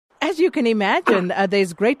as you can imagine,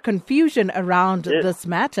 there's great confusion around this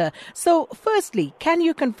matter. So, firstly, can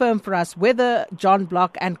you confirm for us whether John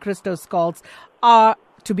Block and Christo Scholtz are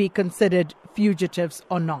to be considered fugitives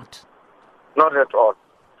or not? Not at all.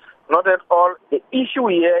 Not at all. The issue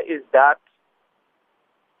here is that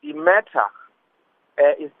the matter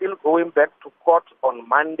is still going back to court on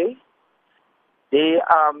Monday. They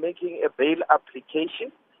are making a bail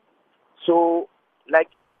application. So, like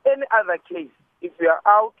any other case, if you are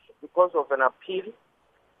out because of an appeal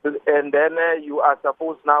and then you are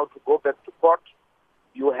supposed now to go back to court,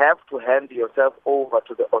 you have to hand yourself over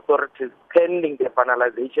to the authorities pending the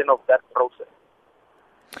finalization of that process.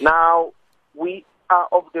 Now, we are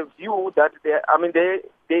of the view that there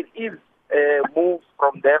is a move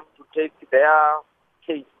from them to take their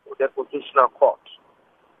case to the Constitutional Court.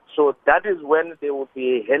 So that is when they will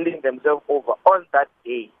be handing themselves over on that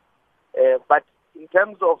day. But in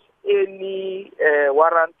terms of any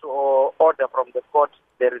warrant or order from the court,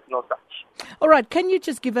 there is no such. All right. Can you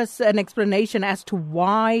just give us an explanation as to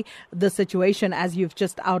why the situation, as you've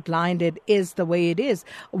just outlined it, is the way it is?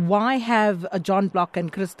 Why have John Block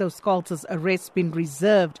and Christo Scholtz's arrests been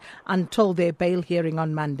reserved until their bail hearing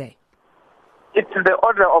on Monday? It's the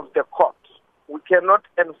order of the court. We cannot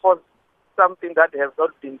enforce something that has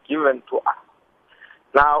not been given to us.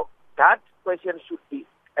 Now, that question should be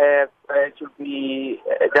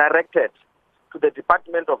directed to the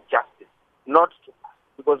Department of Justice, not to us,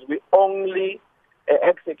 because we only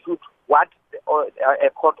execute what a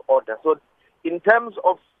court order. So, in terms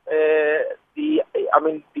of the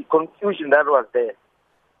confusion that was there,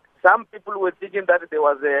 some people were thinking that there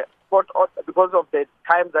was a court order because of the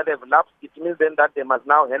time that have lapsed. It means then that they must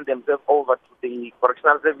now hand themselves over to the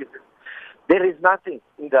correctional services. There is nothing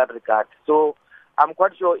in that regard. So I'm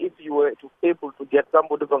quite sure if you were able to get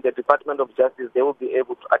somebody from the Department of Justice, they will be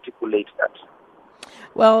able to articulate that.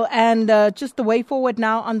 Well, and just the way forward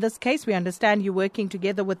now on this case, we understand you're working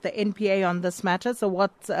together with the NPA on this matter. So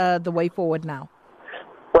what's the way forward now?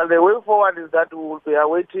 Well, the way forward is that we will be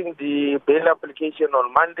awaiting the bail application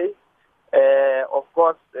on Monday. Of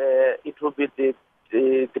course, it will be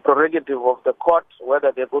the prerogative of the court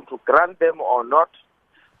whether they're going to grant them or not.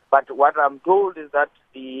 But what I'm told is that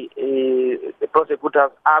the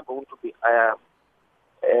prosecutors are going to be,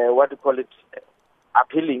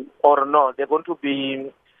 appealing or not. They're going to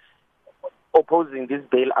be opposing this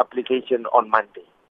bail application on Monday.